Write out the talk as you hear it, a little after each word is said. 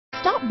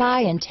Stop by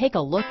and take a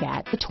look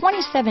at the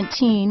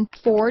 2017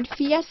 Ford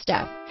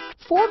Fiesta.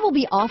 Ford will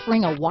be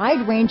offering a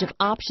wide range of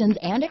options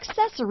and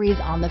accessories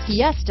on the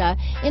Fiesta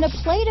in a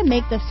play to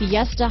make the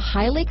Fiesta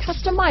highly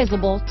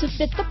customizable to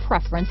fit the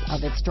preference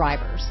of its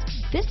drivers.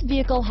 This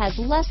vehicle has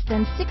less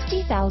than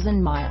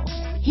 60,000 miles.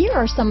 Here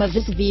are some of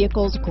this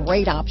vehicle's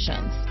great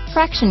options: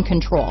 traction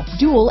control,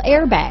 dual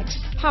airbags,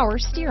 power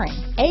steering,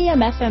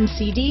 AM/FM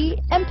CD,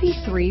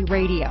 MP3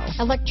 radio,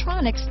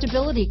 electronic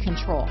stability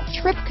control,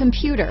 trip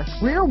computer,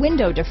 rear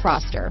window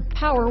defroster,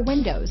 power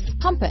windows,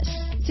 compass,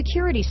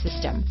 security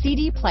system,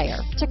 CD player,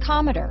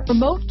 tachometer,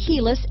 remote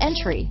keyless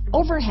entry,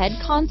 overhead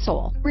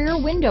console,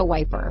 rear window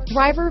wiper,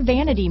 driver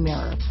vanity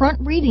mirror, front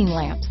reading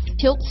lamps,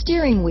 tilt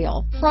steering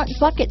wheel, front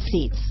bucket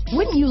seats.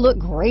 Wouldn't you look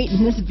great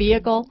in this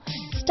vehicle?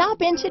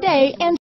 Stop in today and